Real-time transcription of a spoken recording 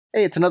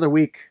Hey, it's another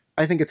week.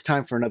 I think it's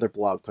time for another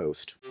blog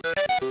post.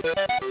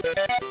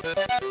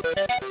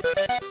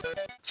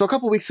 So a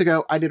couple weeks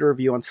ago, I did a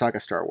review on Saga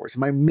Star Wars.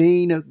 My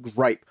main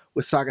gripe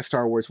with Saga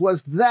Star Wars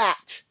was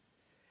that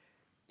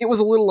it was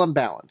a little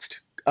unbalanced.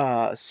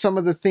 Some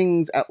of the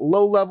things at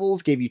low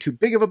levels gave you too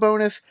big of a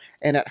bonus,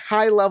 and at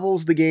high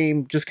levels, the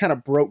game just kind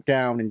of broke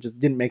down and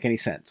just didn't make any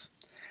sense.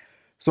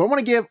 So I want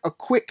to give a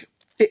quick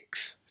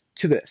fix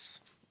to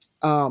this.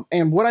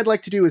 And what I'd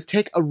like to do is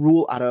take a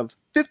rule out of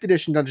 5th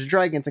edition Dungeons &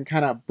 Dragons and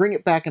kind of bring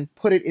it back and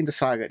put it into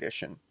Saga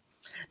edition.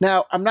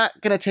 Now, I'm not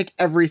going to take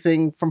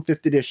everything from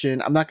 5th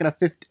edition. I'm not going to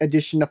 5th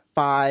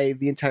editionify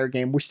the entire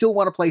game. We still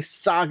want to play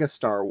Saga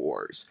Star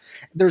Wars.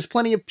 There's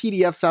plenty of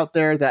PDFs out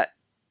there that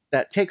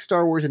take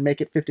Star Wars and make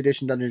it 5th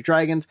edition Dungeons &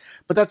 Dragons,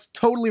 but that's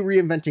totally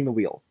reinventing the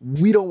wheel.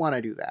 We don't want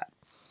to do that.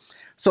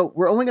 So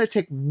we're only going to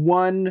take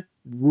one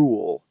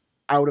rule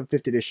out of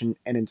 5th edition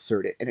and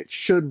insert it, and it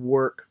should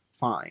work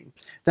fine.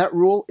 That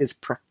rule is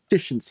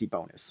proficiency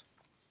bonus.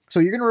 So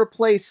you're going to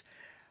replace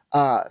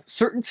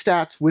certain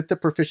stats with the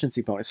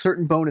proficiency bonus,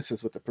 certain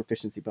bonuses with the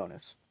proficiency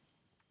bonus.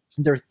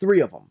 There are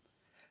 3 of them.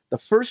 The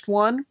first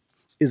one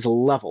is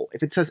level.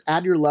 If it says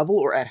add your level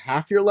or add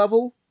half your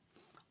level,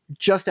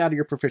 just add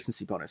your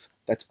proficiency bonus.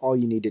 That's all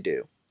you need to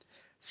do.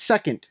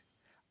 Second,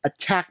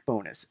 attack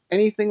bonus.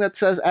 Anything that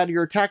says add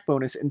your attack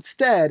bonus,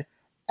 instead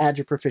add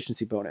your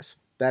proficiency bonus.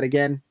 That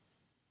again,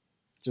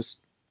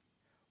 just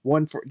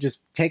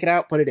take it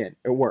out, put it in.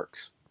 It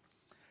works.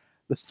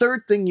 The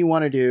third thing you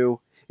want to do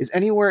is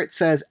anywhere it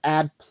says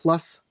add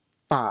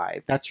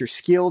 +5. That's your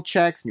skill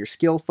checks and your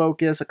skill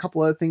focus. A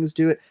couple other things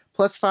do it.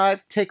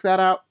 +5, take that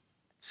out.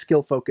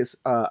 Skill focus,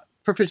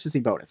 proficiency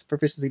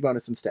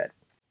bonus instead.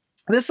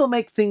 This will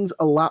make things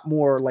a lot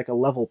more like a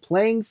level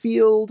playing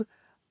field.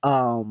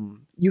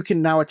 You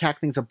can now attack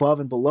things above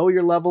and below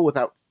your level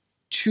without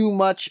too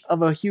much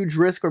of a huge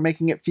risk or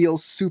making it feel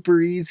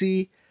super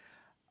easy.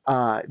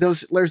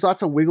 There's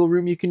lots of wiggle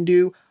room you can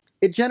do.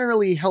 It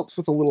generally helps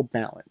with a little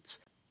balance.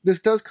 This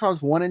does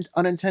cause one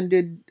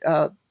unintended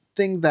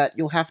thing that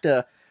you'll have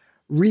to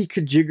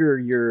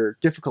reconfigure your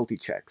difficulty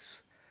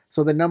checks.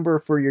 So the number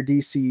for your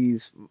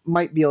DCs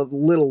might be a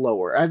little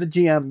lower. As a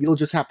GM, you'll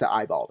just have to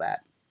eyeball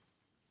that.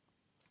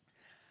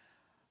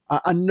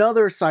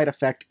 Another side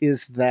effect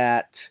is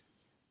that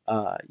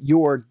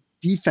your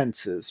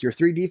defenses, your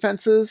 3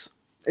 defenses,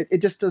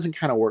 it just doesn't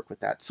kind of work with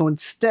that. So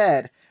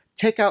instead,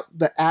 take out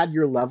the add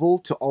your level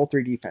to all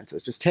 3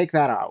 defenses. Just take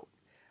that out.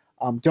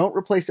 Don't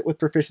replace it with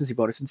proficiency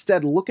bonus.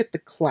 Instead, look at the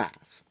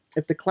class.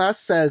 If the class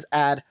says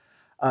add,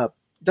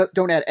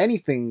 don't add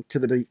anything to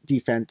the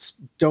defense,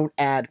 don't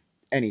add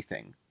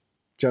anything.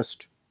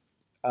 Just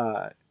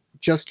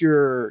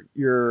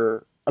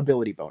your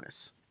ability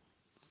bonus.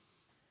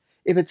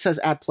 If it says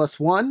add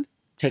 +1,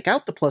 take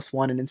out the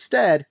 +1 and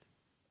instead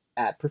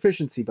add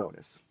proficiency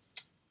bonus.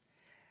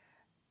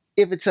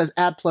 If it says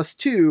add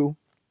 +2,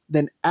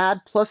 then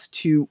add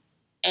 +2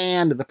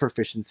 and the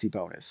proficiency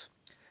bonus.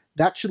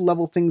 That should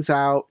level things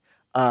out.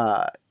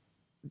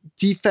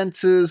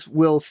 Defenses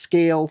will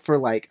scale for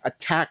like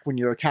attack when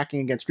you're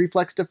attacking against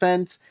reflex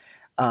defense.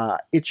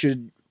 It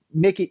should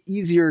make it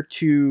easier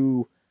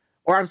to,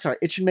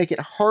 it should make it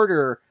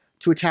harder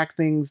to attack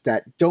things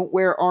that don't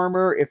wear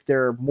armor if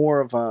they're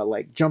more of a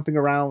like jumping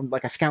around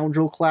like a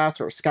scoundrel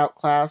class or a scout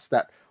class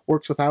that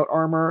works without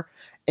armor.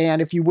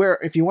 And if you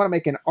want to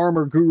make an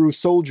armor guru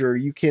soldier,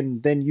 you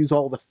can then use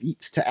all the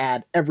feats to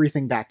add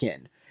everything back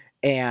in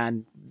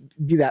and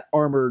be that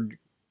armored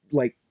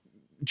like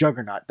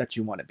juggernaut that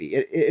you want to be.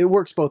 It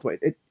works both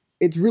ways.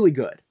 It's really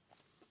good.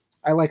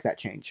 I like that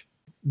change.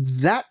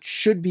 That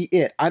should be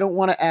it. I don't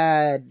want to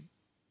add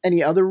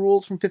any other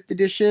rules from 5th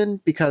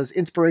edition because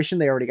inspiration,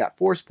 they already got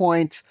force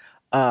points.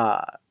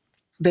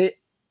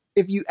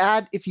 If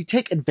you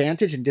take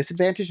advantage and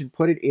disadvantage and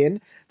put it in,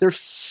 there's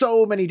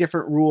so many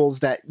different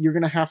rules that you're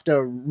going to have to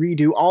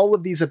redo all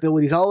of these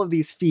abilities, all of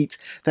these feats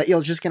that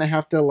you're just going to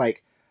have to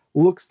like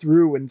look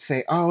through and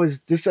say, oh,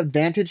 is this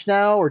advantage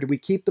now? Or do we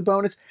keep the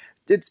bonus?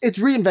 It's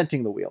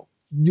reinventing the wheel.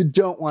 You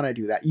don't want to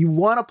do that. You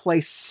want to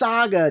play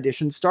Saga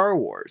Edition Star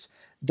Wars.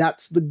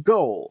 That's the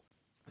goal.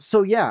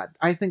 So yeah,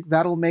 I think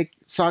that'll make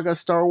Saga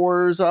Star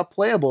Wars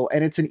playable,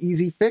 and it's an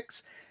easy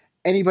fix.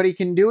 Anybody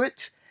can do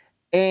it.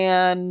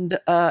 And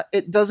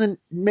it doesn't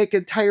make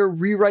an entire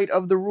rewrite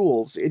of the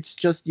rules. It's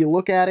just you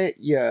look at it,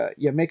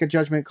 you make a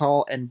judgment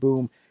call, and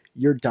boom,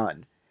 you're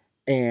done.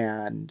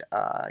 And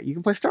you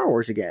can play Star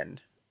Wars again.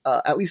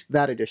 At least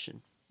that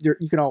edition.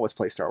 You can always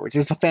play Star Wars.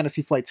 There's a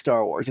Fantasy Flight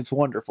Star Wars. It's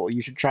wonderful.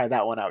 You should try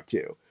that one out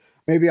too.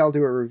 Maybe I'll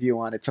do a review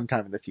on it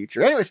sometime in the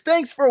future. Anyways,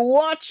 thanks for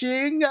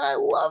watching. I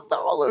love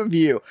all of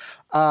you.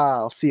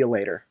 I'll see you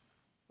later.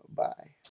 Bye.